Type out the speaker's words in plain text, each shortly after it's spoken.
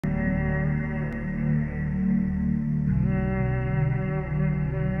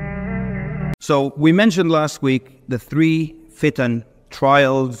So we mentioned last week the three fitan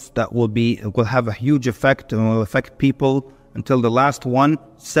trials that will have a huge effect and will affect people until the last one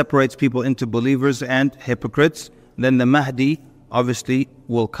separates people into believers and hypocrites. Then the Mahdi obviously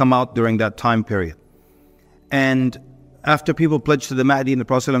will come out during that time period. And after people pledge to the Mahdi, and the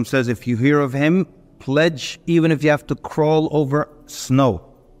Prophet ﷺ says, if you hear of him, pledge even if you have to crawl over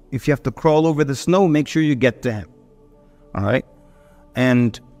snow. If you have to crawl over the snow, make sure you get to him. All right?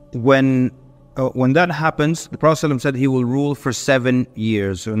 And when that happens, the Prophet ﷺ said he will rule for 7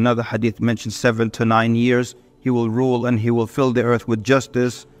 years. Another hadith mentions 7 to 9 years. He will rule and he will fill the earth with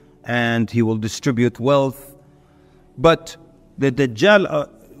justice and he will distribute wealth. But the Dajjal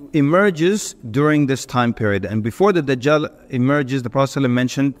emerges during this time period. And before the Dajjal emerges, the Prophet ﷺ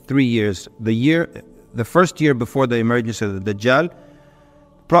mentioned 3 years. The first year before the emergence of the Dajjal,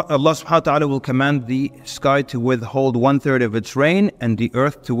 Allah subhanahu wa ta'ala will command the sky to withhold 1/3 of its rain and the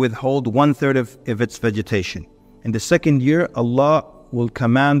earth to withhold 1/3 of its vegetation. In the second year, Allah will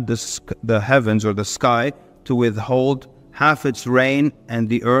command the heavens or the sky to withhold half its rain and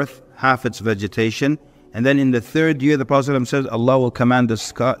the earth half its vegetation. And then in the third year, the Prophet ﷺ says Allah will command the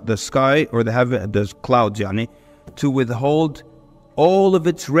sky or the clouds to withhold all of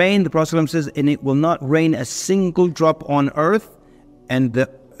its rain. The Prophet ﷺ says, and it will not rain a single drop on earth, and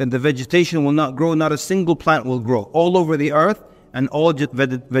the vegetation will not grow, not a single plant will grow all over the earth, and all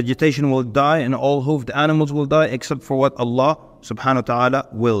vegetation will die, and all hoofed animals will die, except for what Allah subhanahu wa ta'ala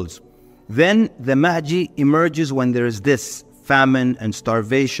wills. Then the Mahdi emerges when there is this famine and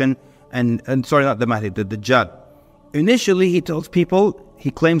starvation, and sorry, not the Mahdi, the Dajjal. Initially, he tells people he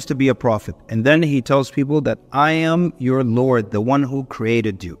claims to be a prophet, and then he tells people that I am your Lord, the one who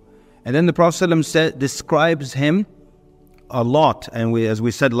created you. And then the Prophet ﷺ describes him a lot, and as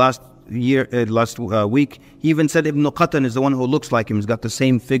we said last week, he even said Ibn Qatan is the one who looks like him. He's got the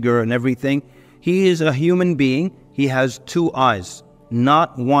same figure and everything. He is a human being. He has 2 eyes,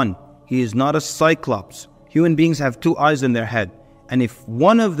 not one. He is not a cyclops. Human beings have 2 eyes in their head, and if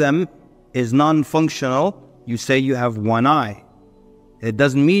one of them is non-functional, you say you have 1 eye. It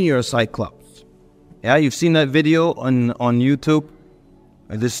doesn't mean you're a cyclops. Yeah, you've seen that video on YouTube.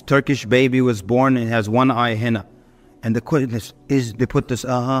 This Turkish baby was born and has 1 eye henna. And the question is, they put this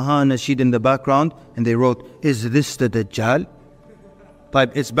nasheed in the background and they wrote, is this the Dajjal?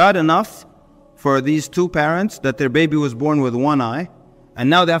 But it's bad enough for these 2 parents that their baby was born with 1 eye, and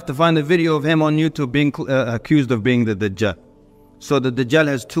now they have to find a video of him on YouTube being accused of being the Dajjal. So the Dajjal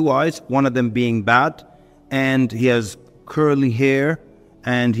has 2 eyes, one of them being bad, and he has curly hair,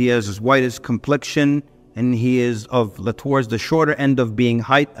 and he has as white as complexion, and he is towards the shorter end of being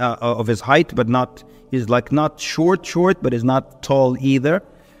of his height, but not. He's like not short, but is not tall either.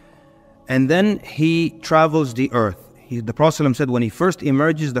 And then he travels the earth. The Prophet ﷺ said when he first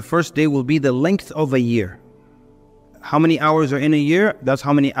emerges, the first day will be the length of a year. How many hours are in a year? That's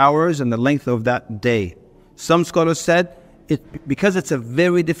how many hours and the length of that day. Some scholars said, because it's a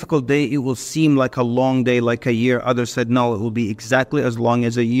very difficult day, it will seem like a long day, like a year. Others said, no, it will be exactly as long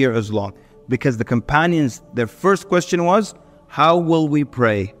as a year as long. Because the companions, their first question was, how will we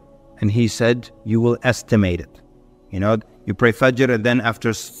pray? And he said, you will estimate it. You pray Fajr, and then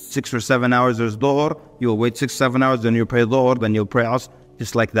after 6 or 7 hours there's Dhuhr. You will wait 6 or 7 hours, then you'll pray Dhuhr, then you'll pray Asr,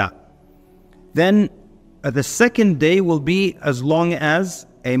 just like that. Then the second day will be as long as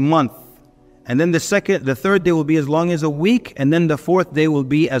a month. And then the third day will be as long as a week. And then the fourth day will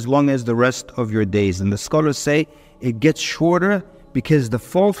be as long as the rest of your days. And the scholars say it gets shorter because the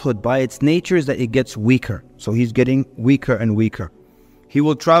falsehood by its nature is that it gets weaker. So he's getting weaker and weaker. He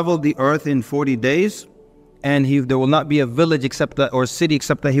will travel the earth in 40 days, and there will not be a village or city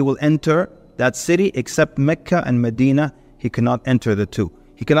except that he will enter that city, except Mecca and Medina. He cannot enter the 2.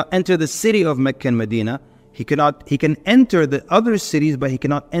 He cannot enter the city of Mecca and Medina. He can enter the other cities, but he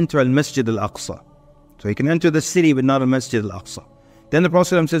cannot enter Al-Masjid Al-Aqsa. So he can enter the city, but not Al-Masjid Al-Aqsa. Then the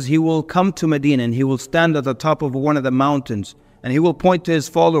Prophet ﷺ says he will come to Medina, and he will stand at the top of one of the mountains, and he will point to his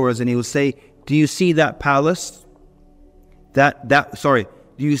followers, and he will say, do you see that palace? Do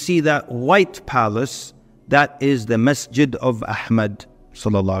you see that white palace? That is the Masjid of Ahmad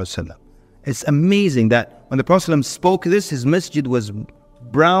sallallahu alaihi wasallam. It's amazing that when the Prophet ﷺ spoke this, his masjid was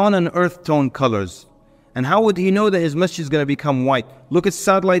brown and earth tone colors. And how would he know that his masjid is going to become white? Look at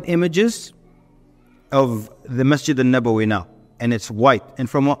satellite images of the Masjid al-Nabawi now, and it's white. And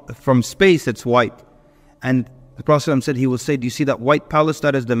from space, it's white. And the Prophet ﷺ said, he will say, do you see that white palace?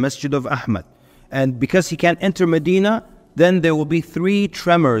 That is the Masjid of Ahmad. And because he can't enter Medina, then there will be 3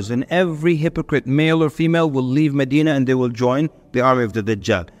 tremors, and every hypocrite, male or female, will leave Medina and they will join the army of the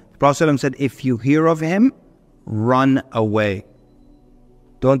Dajjal. The Prophet ﷺ said, if you hear of him, run away.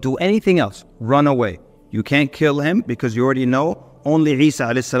 Don't do anything else. Run away. You can't kill him because you already know only Isa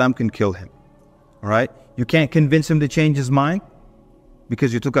alayhi salam can kill him. All right? You can't convince him to change his mind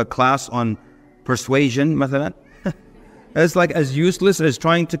because you took a class on persuasion, مثلا. It's like as useless as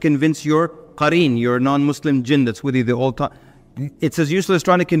trying to convince your qareen, your non-Muslim jinn that's with you the whole time. It's as useless as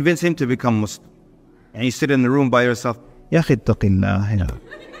trying to convince him to become Muslim. And you sit in the room by yourself. Ya akhi ittaqillah.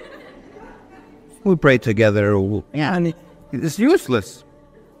 We pray together. It's useless.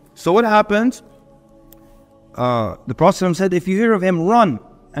 So what happens? The Prophet said, if you hear of him, run.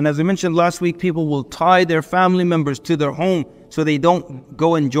 And as I mentioned last week, people will tie their family members to their home so they don't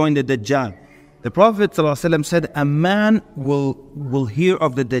go and join the Dajjal. The Prophet ﷺ said, a man will hear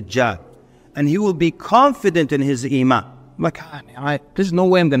of the Dajjal and he will be confident in his iman. Like, there's no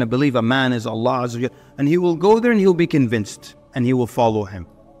way I'm going to believe a man is Allah. And he will go there and he'll be convinced and he will follow him.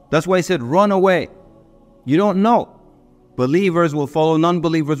 That's why he said, run away. You don't know. Believers will follow,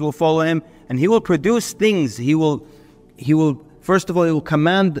 non-believers will follow him, and he will produce things. He will first of all, he will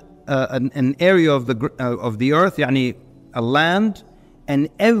command an area of the earth, yani a land, and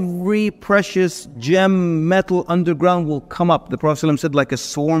every precious gem, metal underground will come up. The Prophet ﷺ said, like a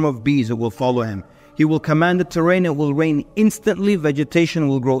swarm of bees, it will follow him. He will command it to rain, it will rain instantly, vegetation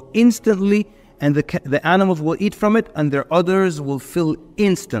will grow instantly, and the animals will eat from it, and their udders will fill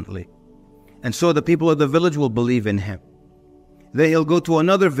instantly. And so the people of the village will believe in him. Then he'll go to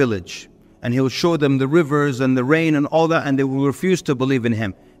another village, and he'll show them the rivers and the rain and all that, and they will refuse to believe in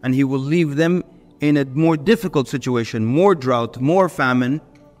him. And he will leave them in a more difficult situation, more drought, more famine.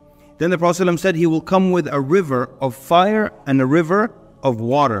 Then the Prophet ﷺ said he will come with a river of fire and a river of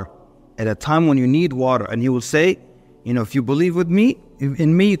water at a time when you need water. And he will say, if you believe in me,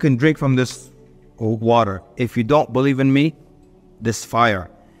 you can drink from this water. If you don't believe in me, this fire.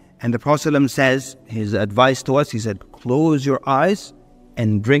 And the Prophet ﷺ says, his advice to us, he said, close your eyes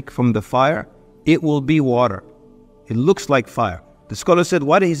and drink from the fire. It will be water. It looks like fire. The scholar said,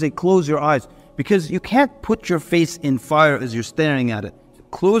 why did he say close your eyes? Because you can't put your face in fire as you're staring at it.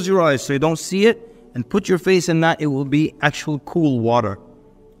 Close your eyes so you don't see it and put your face in that. It will be actual cool water.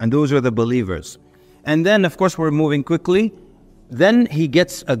 And those are the believers. And then, of course, we're moving quickly. Then he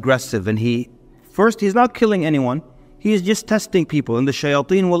gets aggressive and he's not killing anyone. He is just testing people, and the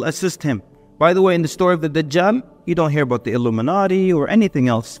shayateen will assist him. By the way, in the story of the Dajjal, you don't hear about the Illuminati or anything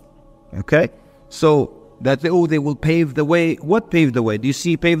else. Okay? So, that they will pave the way. What paved the way? Do you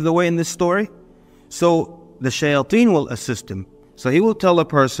see pave the way in this story? So, the shayateen will assist him. So, he will tell a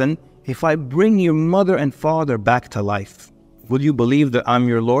person, if I bring your mother and father back to life, will you believe that I'm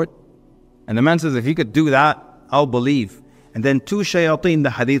your Lord? And the man says, if you could do that, I'll believe. And then two shayateen,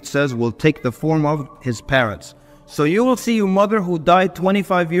 the hadith says, will take the form of his parents. So you will see your mother who died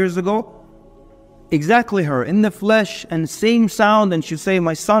 25 years ago, exactly her, in the flesh, and same sound, and she'll say,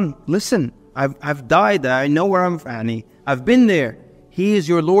 my son, listen, I've died, I know where I'm from, I've been there. He is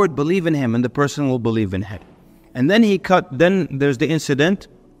your Lord, believe in him, and the person will believe in him. And then then there's the incident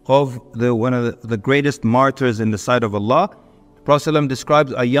of one of the greatest martyrs in the sight of Allah. The Prophet ﷺ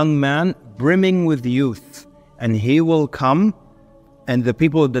describes a young man brimming with youth, and he will come, and the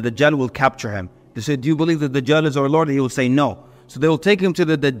people of the Dajjal will capture him. They say, do you believe that the Dajjal is our Lord? He will say, no. So they will take him to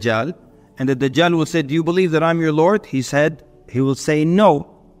the Dajjal, and the Dajjal will say, do you believe that I'm your Lord? He will say,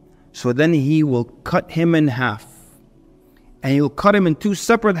 no. So then he will cut him in half. And he will cut him in two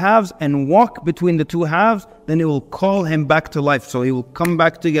separate halves and walk between the two halves. Then he will call him back to life. So he will come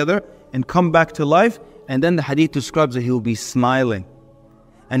back together and come back to life. And then the hadith describes that he will be smiling.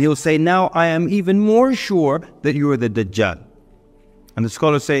 And he will say, now I am even more sure that you are the Dajjal. And the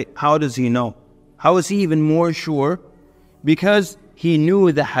scholars say, how does he know? How is he even more sure? Because he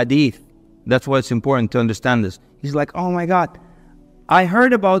knew the hadith. That's why it's important to understand this. He's like, oh my God, I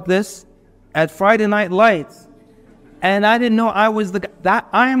heard about this at Friday Night Lights, and I didn't know I was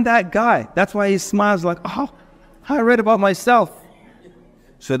I am that guy. That's why he smiles like, oh, I read about myself.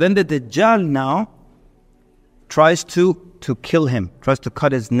 So then the Dajjal now tries to kill him, tries to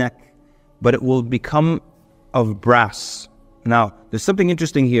cut his neck, but it will become of brass. Now, there's something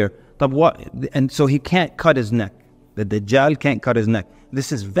interesting here. And so he can't cut his neck. The Dajjal can't cut his neck.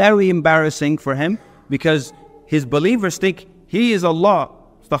 This is very embarrassing for him because his believers think he is Allah.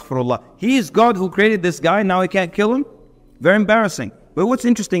 Astaghfirullah. He is God who created this guy. Now he can't kill him. Very embarrassing. But what's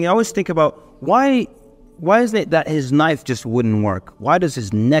interesting, I always think about why is it that his knife just wouldn't work? Why does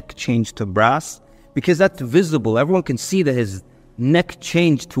his neck change to brass? Because that's visible. Everyone can see that his neck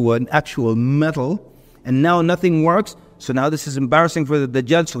changed to an actual metal, and now nothing works. So now this is embarrassing for the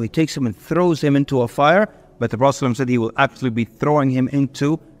Dajjal, so he takes him and throws him into a fire. But the Prophet ﷺ said he will actually be throwing him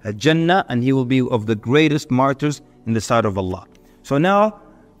into a Jannah, and he will be of the greatest martyrs in the sight of Allah. So now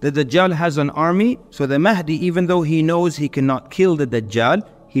The Dajjal has an army, so the Mahdi, even though he knows he cannot kill the Dajjal,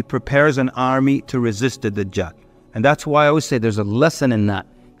 he prepares an army to resist the Dajjal. And that's why I always say there's a lesson in that.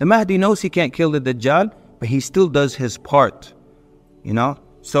 The Mahdi knows he can't kill the Dajjal, but he still does his part, you know?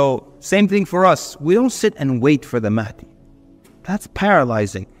 So, same thing for us. We don't sit and wait for the Mahdi. That's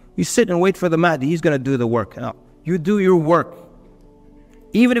paralyzing. You sit and wait for the Mahdi, he's going to do the work. No, you do your work.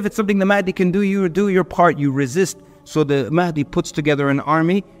 Even if it's something the Mahdi can do, you do your part, you resist. So the Mahdi puts together an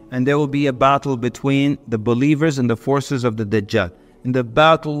army, and there will be a battle between the believers and the forces of the Dajjal. And the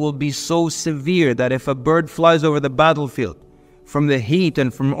battle will be so severe that if a bird flies over the battlefield, from the heat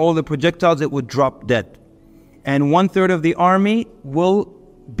and from all the projectiles, it would drop dead. And 1/3 of the army will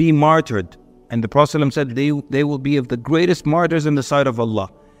be martyred. And the Prophet said they will be of the greatest martyrs in the sight of Allah.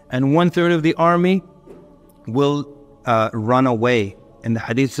 And 1/3 of the army will run away. And the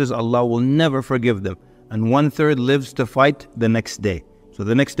hadith says Allah will never forgive them. And 1/3 lives to fight the next day. So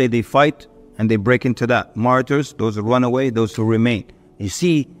the next day they fight and they break into that. Martyrs, those who run away, those who remain. You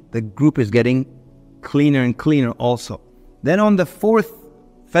see, the group is getting cleaner and cleaner also. Then on the 4th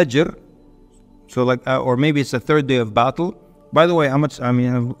Fajr, so like, or maybe it's the 3rd day of battle. By the way, how much,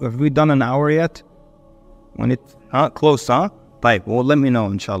 have we done an hour yet? When it, close, huh? Type, well, let me know,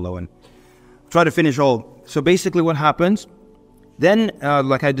 inshallah. When try to finish all. So basically what happens, then,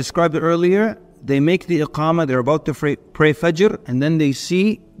 like I described earlier, they make the iqamah, they're about to pray Fajr, and then they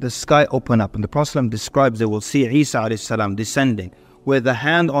see the sky open up. And the Prophet describes they will see Isa alayhi salam descending with a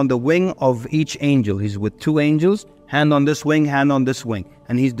hand on the wing of each angel. He's with 2 angels, hand on this wing, hand on this wing,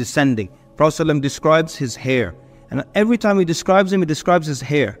 and he's descending. Prophet describes his hair. And every time he describes him, he describes his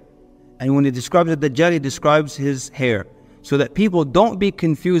hair. And when he describes the Dajjal, he describes his hair. So that people don't be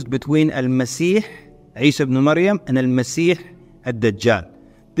confused between Al-Masih, Isa ibn Maryam, and Al-Masih, Al-Dajjal.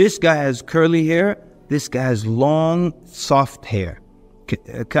 This guy has curly hair, this guy has long, soft hair.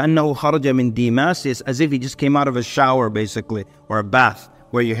 كأنه خرج من ديماس, it's as if he just came out of a shower basically, or a bath,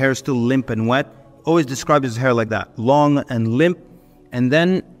 where your hair is still limp and wet. Always describe his hair like that, long and limp. And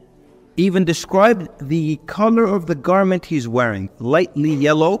then even describe the color of the garment he's wearing, lightly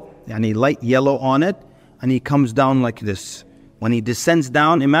yellow, yani light yellow on it, and he comes down like this. When he descends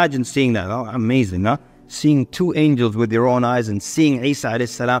down, imagine seeing that, oh, amazing, huh? Seeing 2 angels with your own eyes and seeing Isa alayhi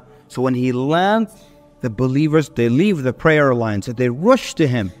salam. So when he lands, the believers, they leave the prayer lines and they rush to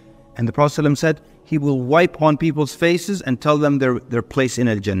him. And the Prophet ﷺ said, he will wipe on people's faces and tell them their place in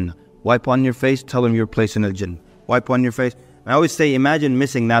Al-Jannah. Wipe on your face, tell them your place in Al-Jannah. Wipe on your face. I always say, imagine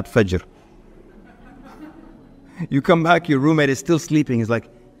missing that Fajr. You come back, your roommate is still sleeping. He's like,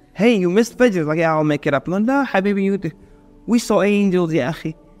 hey, you missed Fajr. He's like, yeah, I'll make it up. No, habibi, we saw angels, ya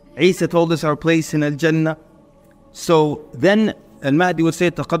akhi. Isa told us our place in Al-Jannah. So then Al-Mahdi would say,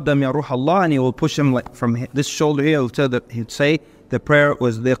 Taqaddam ya Ruh Allah, and he will push him like from this shoulder here. He'd say, the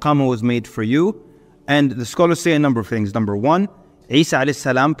iqamah was made for you. And the scholars say a number of things. Number 1, Isa alayhi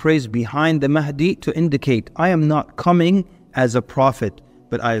salam prays behind the Mahdi to indicate, I am not coming as a prophet,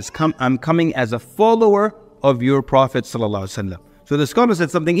 but I'm coming as a follower of your Prophet sallallahu alaihi wasallam. So the scholar said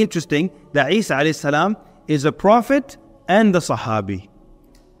something interesting, that Isa alayhi salam is a prophet and a sahabi.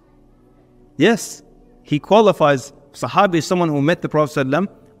 Yes, he qualifies. Sahabi is someone who met the Prophet ﷺ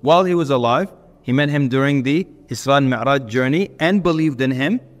while he was alive. He met him during the Isra and Mi'raj journey and believed in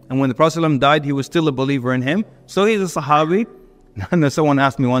him. And when the Prophet ﷺ died, he was still a believer in him. So he's a Sahabi. And someone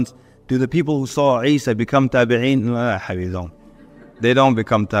asked me once, do the people who saw Isa become tabi'een? No, they don't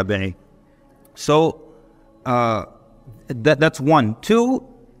become tabi'een. So that's 1. 2,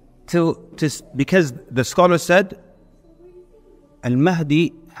 because the scholar said,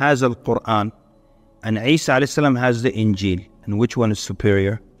 Al-Mahdi has Al-Quran and Isa alayhi salam has the Injil. And which one is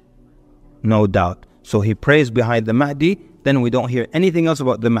superior? No doubt. So he prays behind the Mahdi, then we don't hear anything else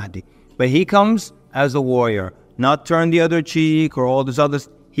about the Mahdi. But he comes as a warrior, not turn the other cheek or all this others.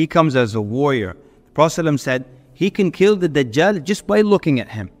 He comes as a warrior. The Prophet ﷺ said he can kill the Dajjal just by looking at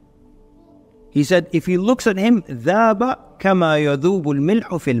him. He said if he looks at him, ذَابَ كَمَا يَذُوبُ الْمِلْحُ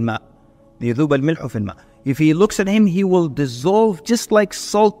فِي الْمَاءِ يَذُوبَ الْمِلْحُ فِي الْمَاءِ. If he looks at him, he will dissolve just like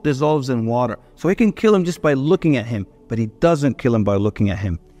salt dissolves in water. So he can kill him just by looking at him. But he doesn't kill him by looking at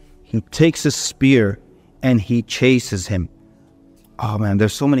him. He takes a spear and he chases him. Oh man,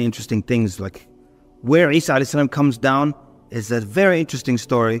 there's so many interesting things. Like where Isa alayhi salam comes down is a very interesting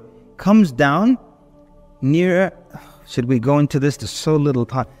story. Comes down near, should we go into this? There's so little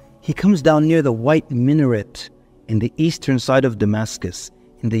time. He comes down near the white minaret in the eastern side of Damascus.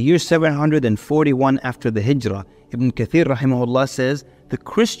 In the year 741 after the Hijrah, Ibn Kathir rahimahullah says, the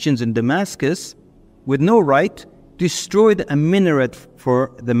Christians in Damascus, with no right, destroyed a minaret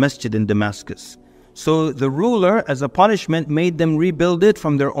for the masjid in Damascus. So the ruler, as a punishment, made them rebuild it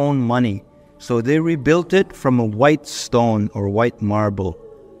from their own money. So they rebuilt it from a white stone or white marble.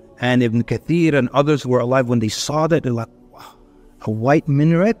 And Ibn Kathir and others who were alive, when they saw that, they're like, wow, a white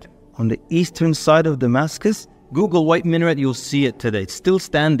minaret on the eastern side of Damascus? Google white minaret, you'll see it today. It's still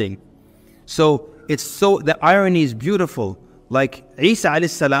standing. So the irony is beautiful. Like Isa alayhi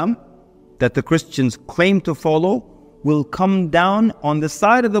salam, that the Christians claim to follow, will come down on the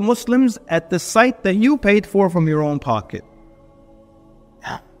side of the Muslims at the site that you paid for from your own pocket.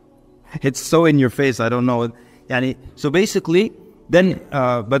 It's so in your face, I don't know. So basically, then,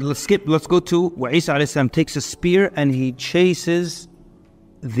 but let's go to where Isa alayhi salam takes a spear and he chases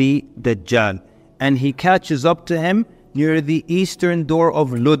the Dajjal. And he catches up to him near the eastern door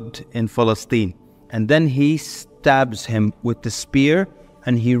of Lud in Palestine. And then he stabs him with the spear,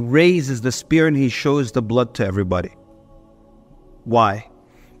 and he raises the spear and he shows the blood to everybody. Why?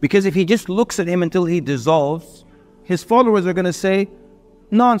 Because if he just looks at him until he dissolves, his followers are going to say,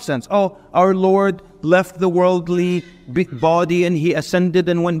 nonsense. Oh, our Lord left the worldly body and he ascended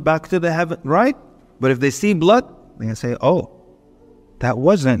and went back to the heaven, right? But if they see blood, they're going to say, oh, that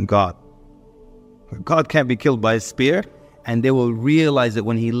wasn't God. God can't be killed by a spear. And they will realize that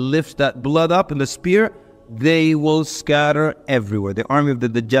when he lifts that blood up in the spear, they will scatter everywhere. The army of the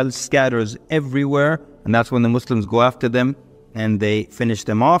Dajjal scatters everywhere. And that's when the Muslims go after them and they finish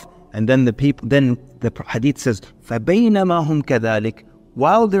them off. And then the hadith says, فَبَيْنَمَا هُمْ كَذَلِكَ.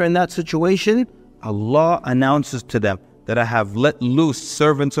 While they're in that situation, Allah announces to them that I have let loose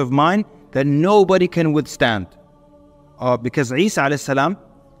servants of mine that nobody can withstand. Because Isa alayhi salam,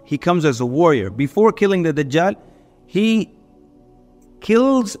 he comes as a warrior. Before killing the Dajjal, he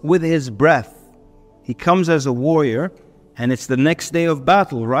kills with his breath. He comes as a warrior, and it's the next day of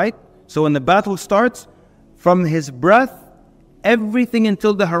battle, right? So when the battle starts, from his breath, everything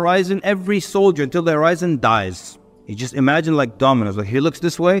until the horizon, every soldier until the horizon dies. You just imagine like dominoes. Like he looks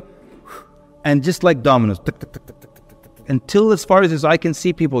this way, and just like dominoes, tick, tick, tick, tick, tick, tick, tick, until as far as his eye can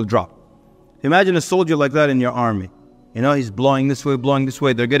see, people drop. Imagine a soldier like that in your army. You know, he's blowing this way, blowing this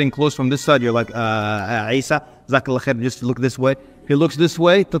way. They're getting close from this side. You're like, Isa, Zakallah khair, just look this way. He looks this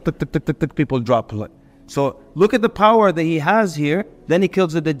way, tick, tick, tick, tick, tick, tick, people drop. So look at the power that he has here. Then he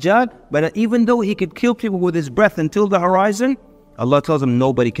kills the Dajjal. But even though he could kill people with his breath until the horizon, Allah tells him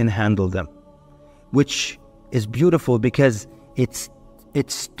nobody can handle them. Which is beautiful because it's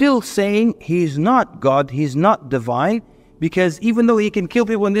still saying he's not God, he's not divine. Because even though he can kill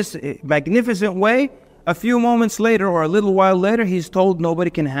people in this magnificent way, a few moments later or a little while later, he's told nobody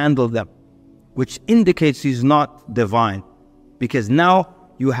can handle them, which indicates he's not divine. Because now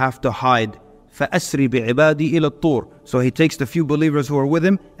you have to hide. فَأَسْرِ بِعِبَادِي إِلَى الطُّورِ. So he takes the few believers who are with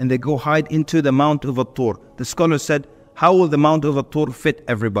him and they go hide into the Mount of At-Tur. The scholar said, how will the Mount of At-Tur fit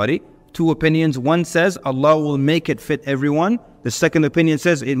everybody? Two opinions. One says Allah will make it fit everyone. The second opinion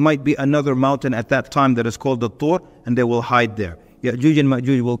says it might be another mountain at that time that is called At-Tur, and they will hide there. Ya'juj and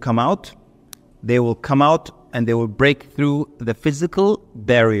Ma'juj will come out. They will come out and they will break through the physical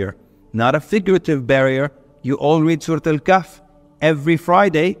barrier, not a figurative barrier. You all read Surah Al-Kahf every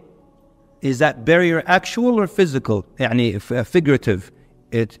Friday. Is that barrier actual or physical? Figurative.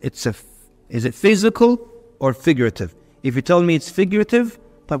 Is it physical or figurative? If you tell me it's figurative,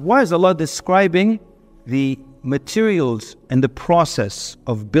 but why is Allah describing the materials and the process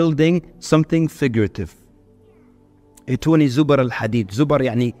of building something figurative? Ituni zubar al-hadid.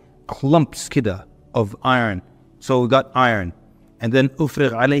 Zubar clumps kida of iron. So we got iron. And then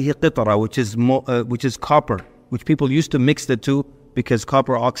ufrig alayhi qitara, which is copper, which people used to mix the two because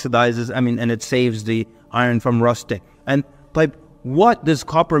copper oxidizes, and it saves the iron from rusting. And like, what does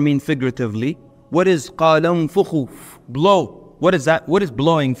copper mean figuratively? What is qalam fukhuf, blow? What is that? What is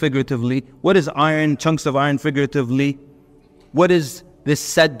blowing figuratively? What is iron, chunks of iron figuratively? What is this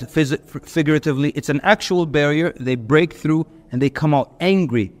said figuratively? It's an actual barrier. They break through and they come out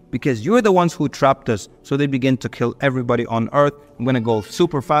angry because you're the ones who trapped us. So they begin to kill everybody on earth. I'm going to go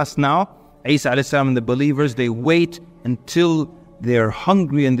super fast now. Isa alayhi salam and the believers, they wait until they're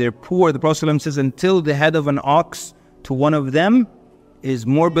hungry and they're poor. The Prophet says, until the head of an ox to one of them is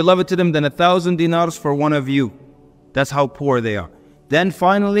more beloved to them than 1,000 dinars for one of you. That's how poor they are. Then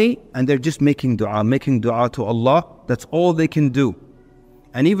finally, and they're just making dua to Allah. That's all they can do.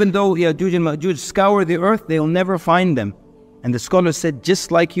 And even though Ya'juj and Ma'juj scour the earth, they'll never find them. And the scholar said,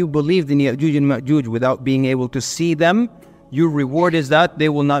 just like you believed in Ya'juj and Ma'juj without being able to see them, your reward is that they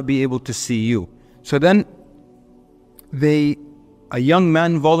will not be able to see you. So then a young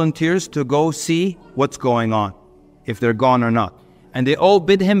man volunteers to go see what's going on, if they're gone or not. And they all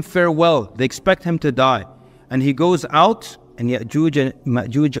bid him farewell. They expect him to die. And he goes out, and Ya'juj and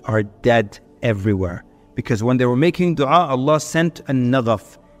Ma'juj are dead everywhere. Because when they were making dua, Allah sent a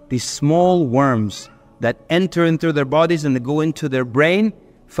naghaf, these small worms that enter into their bodies and they go into their brain.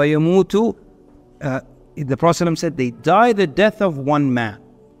 فَيَمُوتُ The Prophet said they die the death of one man.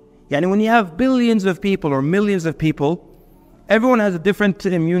 Yani when you have billions of people or millions of people, everyone has a different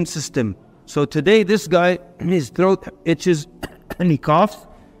immune system. So today this guy, his throat itches and he coughs.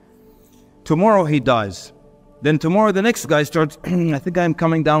 Tomorrow he dies. Then tomorrow the next guy starts, I think I'm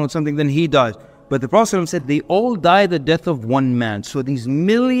coming down with something, then he dies. But the Prophet said they all die the death of one man. So these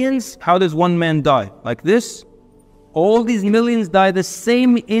millions, how does one man die? Like this? All these millions die the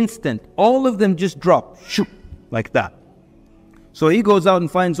same instant. All of them just drop, shoot, like that. So he goes out and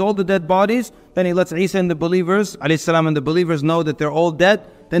finds all the dead bodies. Then he lets Isa and the believers, alayhi salam, and the believers know that they're all dead.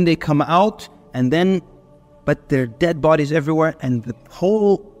 Then they come out and then, but there are dead bodies everywhere and the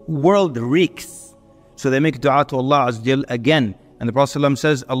whole world reeks. So they make dua to Allah Azza wa Jal again. And the Prophet ﷺ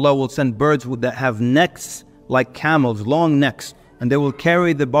says Allah will send birds that have necks like camels, long necks. And they will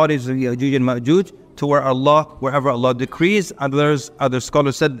carry the bodies of Ya'juj and Ma'juj to wherever Allah decrees. Other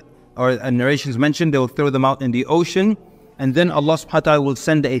scholars said, or narrations mentioned, they will throw them out in the ocean. And then Allah subhanahu wa ta'ala will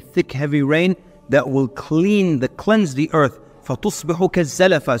send a thick heavy rain that will cleanse the earth. فَتُصْبِحُ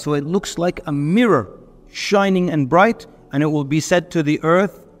كَالزَّلَفَ So it looks like a mirror, shining and bright. And it will be said to the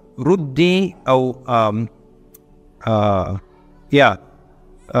earth, رُدِّي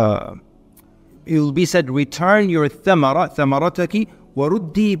it will be said, return your ثمرتك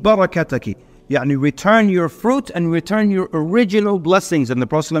وردي بركتك. يعني return your fruit and return your original blessings. And the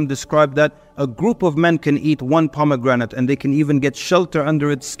Prophet described that a group of men can eat one pomegranate and they can even get shelter under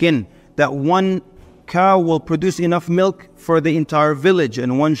its skin. That one cow will produce enough milk for the entire village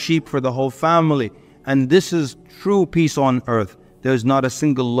and one sheep for the whole family. And this is true peace on earth. There's not a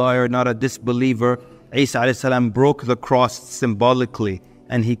single liar, not a disbeliever. Isa alayhi salam broke the cross symbolically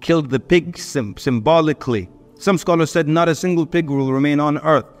and he killed the pig symbolically. Some scholars said not a single pig will remain on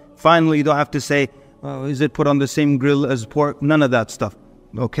earth. Finally, you don't have to say, oh, is it put on the same grill as pork? None of that stuff.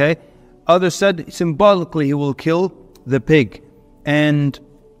 Okay? Others said symbolically he will kill the pig. And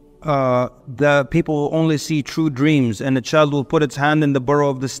the people will only see true dreams. And the child will put its hand in the burrow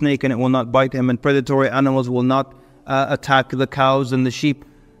of the snake and it will not bite him. And predatory animals will not attack the cows and the sheep.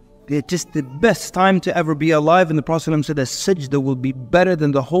 It's just the best time to ever be alive. And the Prophet said a sajda will be better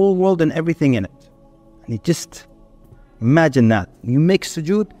than the whole world and everything in it. And you just imagine that. You make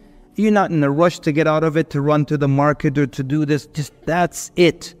sujood, you're not in a rush to get out of it, to run to the market or to do this. Just that's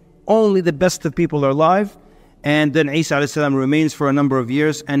it. Only the best of people are alive. And then Isa alayhi salam remains for a number of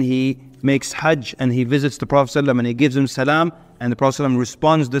years and he makes hajj and he visits the Prophet and he gives him salam and the Prophet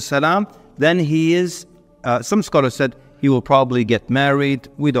responds to salam. Then he is, some scholars said, he will probably get married.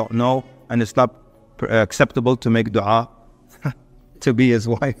 We don't know. And it's not acceptable to make dua to be his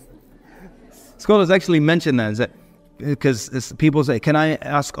wife. Scholars actually mention that because people say, can I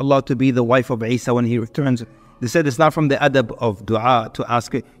ask Allah to be the wife of Isa when he returns? They said it's not from the adab of dua to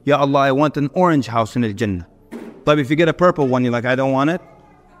ask it, Ya Allah, I want an orange house in Al-Jannah. But if you get a purple one, you're like, I don't want it.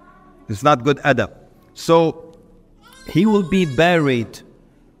 It's not good adab. So he will be buried.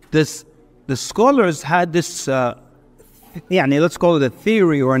 The scholars had this, let's call it a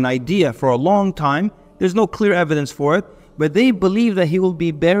theory or an idea for a long time. There's no clear evidence for it. But they believe that he will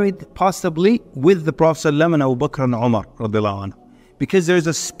be buried possibly with the Prophet ﷺ and Abu Bakr and Umar radiallahu anhu. Because there's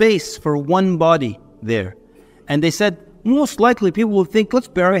a space for one body there. And they said, most likely people will think, let's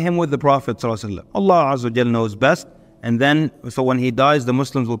bury him with the Prophet ﷺ. Allah Azza wa Jal knows best. And then, so when he dies, the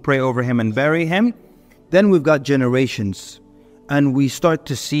Muslims will pray over him and bury him. Then we've got generations. And we start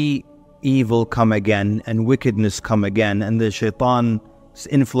to see evil come again and wickedness come again. And the shaitan's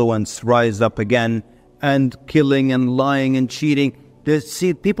influence rise up again. And killing and lying and cheating.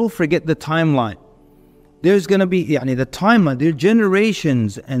 See, people forget the timeline. There's going to be, the timeline, there are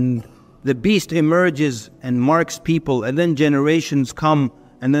generations and the beast emerges and marks people and then generations come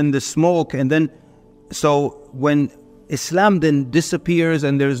and then the smoke and then, so when Islam then disappears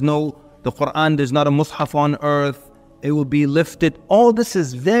and there's no, the Quran, there's not a Mus'haf on earth, it will be lifted. All this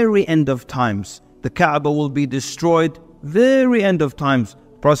is very end of times. The Kaaba will be destroyed, very end of times.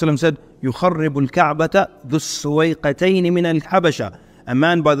 Prophet ﷺ said, يُخَرِّبُ الْكَعْبَةَ ذُو السُّوَيْقَتَيْنِ مِنَ الْحَبَشَةِ. A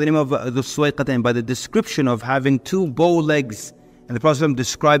man by the name of ذُو السُّوَيْقَتَيْن, by the description of having two bow legs. And the Prophet ﷺ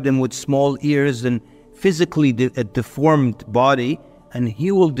described him with small ears and physically a deformed body. And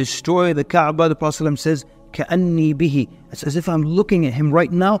he will destroy the Kaaba. The Prophet ﷺ says, كَأَنِّي بِهِ. It's as if I'm looking at him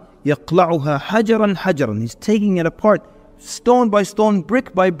right now. يَقْلَعُهَا حَجَرًا حَجَرًا. He's taking it apart, stone by stone,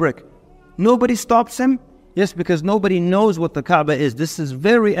 brick by brick. Nobody stops him. Yes, because nobody knows what the Kaaba is. This is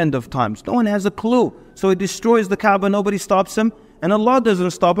very end of times. No one has a clue. So he destroys the Kaaba, nobody stops him. And Allah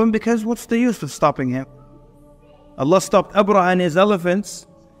doesn't stop him because what's the use of stopping him? Allah stopped Abraha and his elephants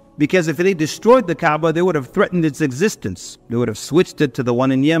because if they destroyed the Kaaba, they would have threatened its existence. They would have switched it to the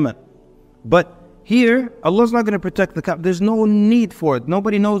one in Yemen. But here, Allah's not going to protect the Kaaba. There's no need for it.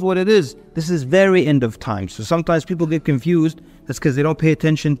 Nobody knows what it is. This is very end of time. So sometimes people get confused. That's because they don't pay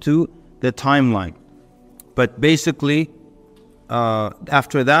attention to the timeline. But basically,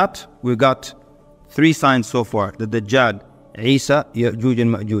 after that, we got 3 signs so far. The Dajjal, Isa, Ya'juj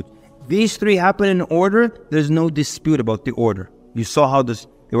and Ma'juj. These 3 happen in order. There's no dispute about the order. You saw how they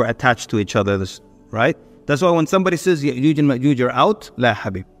were attached to each other, right? That's why when somebody says Ya'juj and Ma'juj are out, la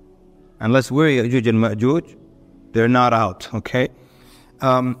habib. Unless we're Ya'juj and Ma'juj, they're not out, okay?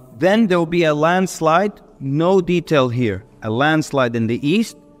 Then there will be a landslide, no detail here. A landslide in the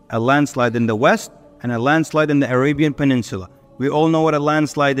east, a landslide in the west, and a landslide in the Arabian Peninsula. We all know what a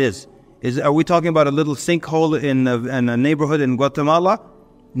landslide is. Are we talking about a little sinkhole in a neighborhood in Guatemala?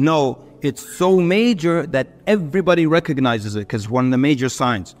 No, it's so major that everybody recognizes it because one of the major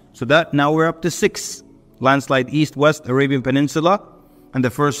signs. So that now we're up to 6. Landslide east, west, Arabian Peninsula, and the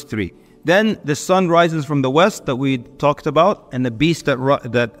first 3. Then the sun rises from the west that we talked about, and the beast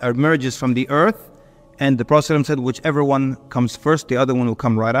that emerges from the earth. And the Prophet said, whichever one comes first, the other one will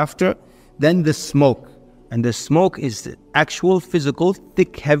come right after. Then the smoke. And the smoke is the actual physical,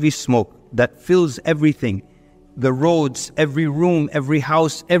 thick, heavy smoke that fills everything. The roads, every room, every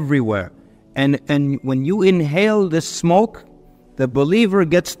house, everywhere. And when you inhale this smoke, the believer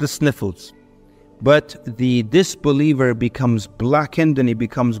gets the sniffles. But the disbeliever becomes blackened and he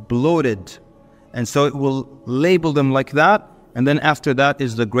becomes bloated. And so it will label them like that. And then after that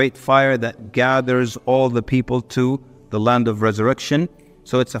is the great fire that gathers all the people to the land of resurrection.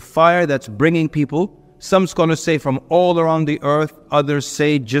 So it's a fire that's bringing people. Some scholars say from all around the earth. Others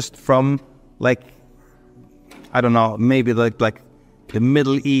say just from I don't know, maybe like the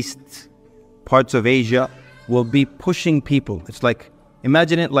Middle East, parts of Asia will be pushing people. It's like,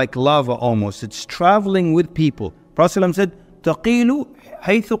 imagine it like lava almost. It's traveling with people. Prophet said, تَقِيلُ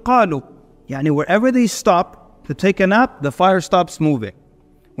حَيْثُ قَالُوا. Yani wherever they stop to take a nap, the fire stops moving.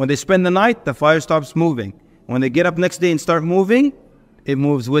 When they spend the night, the fire stops moving. When they get up next day and start moving, it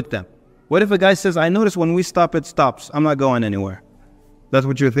moves with them. What if a guy says, I notice when we stop, it stops. I'm not going anywhere. That's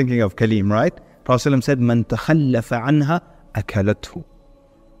what you're thinking of, Kaleem, right? Prophet said, مَنْ تَخَلَّفَ عَنْهَا أَكَلَتْهُ.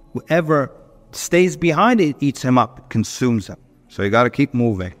 Whoever stays behind, it eats him up, it consumes him. So you got to keep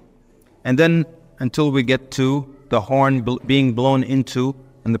moving. And then until we get to the horn being blown into,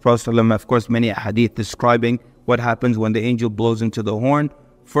 and the Prophet ﷺ, of course, many hadith describing what happens when the angel blows into the horn.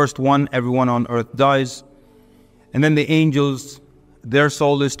 First one, everyone on earth dies. And then the angels, their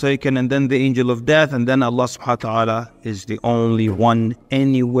soul is taken, and then the angel of death, and then Allah subhanahu wa ta'ala is the only one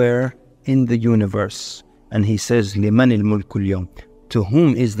anywhere in the universe. And He says, لِمَنِ الْمُلْكُ الْيَوْمِ. To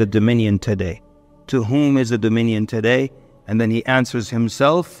whom is the dominion today? To whom is the dominion today? And then He answers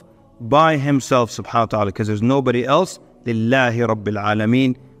Himself by Himself subhanahu wa ta'ala, because there's nobody else. لِلَّهِ رَبِّ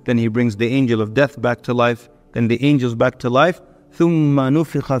الْعَالَمِينَ. Then He brings the angel of death back to life, then the angels back to life. ثُمَّ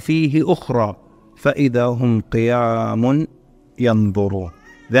نُفِخَ فِيهِ أُخْرَى فَإِذَا هُمْ قِيَامٌ يَنْظُرُونَ.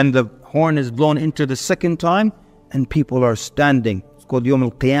 Then the horn is blown into the second time, and people are standing. It's called YAWM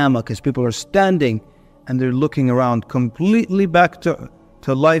AL-QIYAMAH because people are standing and they're looking around, completely back to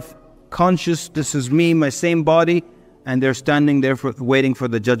life, conscious, this is me, my same body, and they're standing there waiting for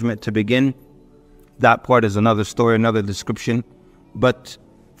the judgment to begin. That part is another story, another description. But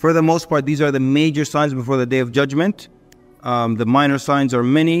for the most part, these are the major signs before the day of judgment. The minor signs are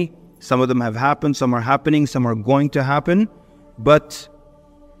many. Some of them have happened, some are happening, some are going to happen. But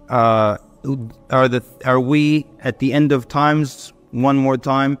are we at the end of times? One more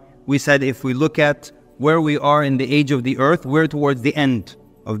time, we said if we look at where we are in the age of the earth, we're towards the end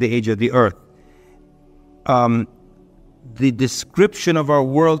of the age of the earth. The description of our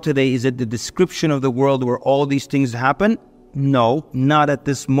world today, is it the description of the world where all these things happen? No, not at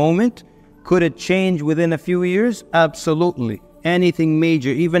this moment. Could it change within a few years? Absolutely. Anything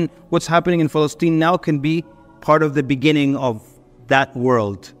major, even what's happening in Palestine now, can be part of the beginning of that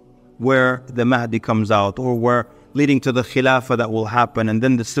world where the Mahdi comes out, or where leading to the Khilafah that will happen, and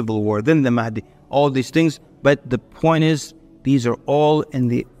then the civil war, then the Mahdi, all these things. But the point is, these are all in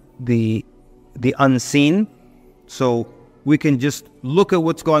the unseen. So we can just look at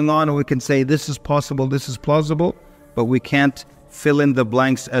what's going on and we can say this is possible, this is plausible, but we can't fill in the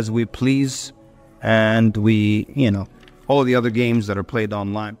blanks as we please, and all the other games that are played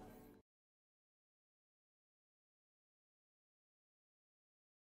online.